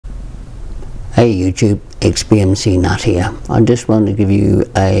Hey YouTube, XBMC Nut here. I just wanted to give you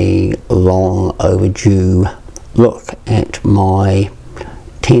a long overdue look at my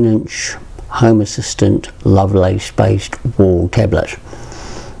 10-inch Home Assistant Lovelace based wall tablet.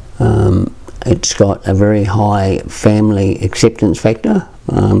 It's got a very high family acceptance factor,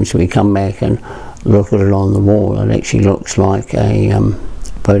 so we come back and look at it on the wall. It actually looks like a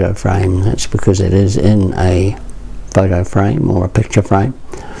photo frame. That's because it is in a photo frame or a picture frame.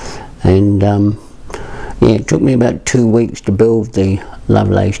 And yeah, it took me about 2 weeks to build the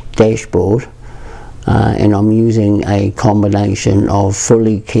Lovelace dashboard, and I'm using a combination of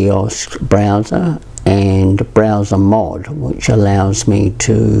fully kiosk browser and browser mod, which allows me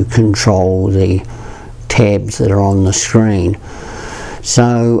to control the tabs that are on the screen.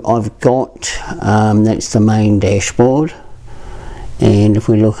 So I've got that's the main dashboard, and if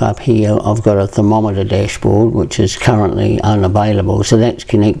we look up here, I've got a thermometer dashboard which is currently unavailable, so that's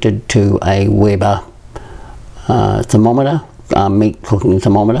connected to a Weber thermometer, meat cooking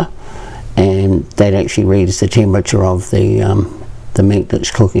thermometer, and that actually reads the temperature of the meat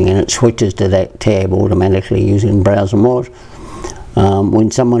that's cooking, and it switches to that tab automatically using browser mod. When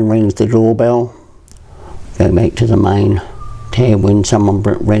someone rings the doorbell, go back to the main tab. When someone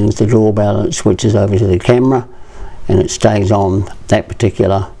rings the doorbell, it switches over to the camera and it stays on that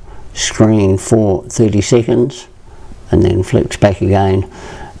particular screen for 30 seconds and then flicks back again.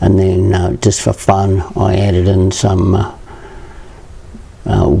 And then just for fun, I added in some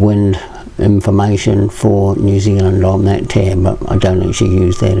wind information for New Zealand on that tab, but I don't actually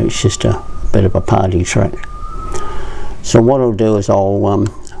use that. It's just a bit of a party trick. So what I'll do is I'll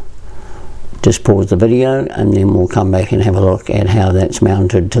just pause the video and then we'll come back and have a look at how that's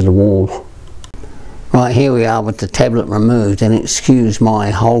mounted to the wall. Right, here we are with the tablet removed, and excuse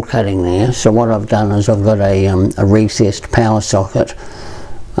my hole cutting there. So what I've done is I've got a recessed power socket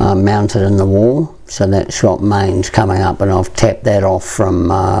mounted in the wall, so that's got mains coming up, and I've tapped that off from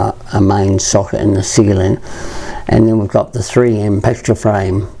a main socket in the ceiling. And then we've got the 3M picture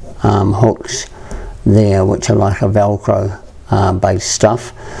frame hooks there, which are like a Velcro based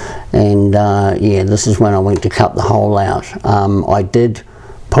stuff. And yeah, this is when I went to cut the hole out. I did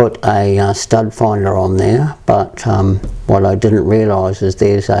put a stud finder on there, but what I didn't realise is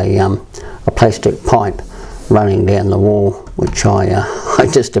there's a plastic pipe running down the wall, which I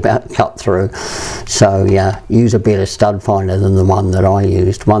just about cut through. So yeah, use a better stud finder than the one that I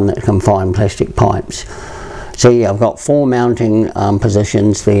used, one that can find plastic pipes. So yeah, I've got 4 mounting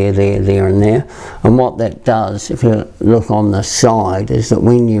positions there, and there. And what that does, if you look on the side, is that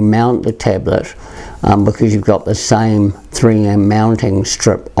when you mount the tablet, because you've got the same 3M mounting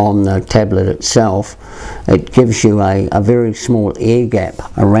strip on the tablet itself, it gives you a very small air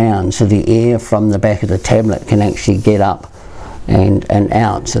gap around, so the air from the back of the tablet can actually get up and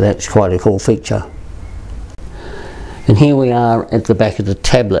out. So that's quite a cool feature. And here we are at the back of the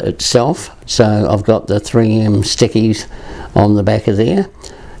tablet itself. So I've got the 3M stickies on the back of there,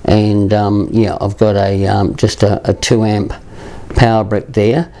 and yeah, I've got just a 2 amp power brick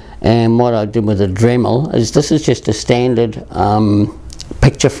there. And what I did with the Dremel is, this is just a standard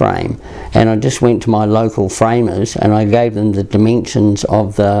picture frame, and I just went to my local framers and I gave them the dimensions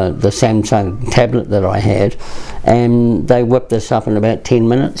of the Samsung tablet that I had, and they whipped this up in about 10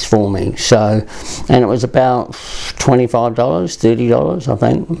 minutes for me. So, and it was about $25, $30 I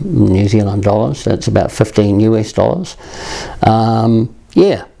think, New Zealand dollars. That's about 15 US dollars.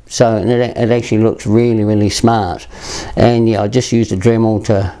 Yeah. So and it actually looks really smart. And yeah, I just used a Dremel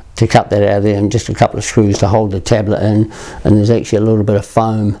to cut that out of there, and just a couple of screws to hold the tablet in, and there's actually a little bit of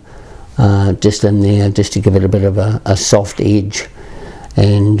foam just in there, just to give it a bit of a soft edge.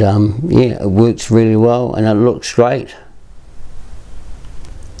 And yeah, it works really well and it looks great.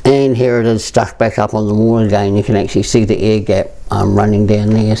 And here it is stuck back up on the wall again. You can actually see the air gap running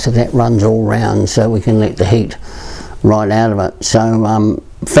down there, so that runs all round, so we can let the heat right out of it. So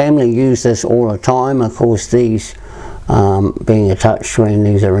family use this all the time. Of course, these being a touch screen,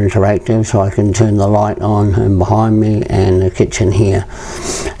 these are interactive, so I can turn the light on and behind me, and the kitchen here.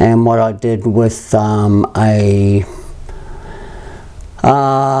 And what I did with well,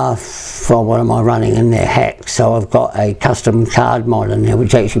 what am I running in there? HACS. So I've got a custom card mod in there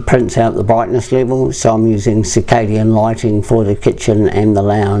which actually prints out the brightness level. So I'm using circadian lighting for the kitchen and the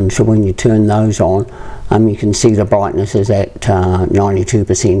lounge. So when you turn those on, you can see the brightness is at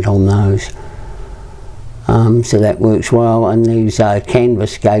 92% on those. So that works well, and these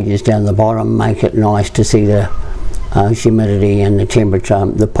canvas gauges down the bottom make it nice to see the humidity and the temperature.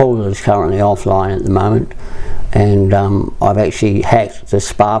 The pool is currently offline at the moment, and I've actually hacked the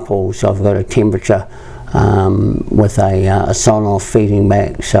spa pool, so I've got a temperature with a Sonoff feeding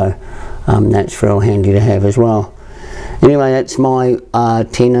back, so That's real handy to have as well. Anyway, that's my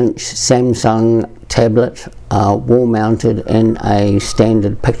 10-inch Samsung tablet, wall mounted in a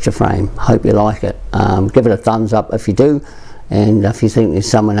standard picture frame. Hope you like it. Give it a thumbs up if you do, and if you think there's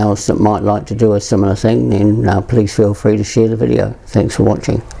someone else that might like to do a similar thing, then please feel free to share the video. Thanks for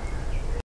watching.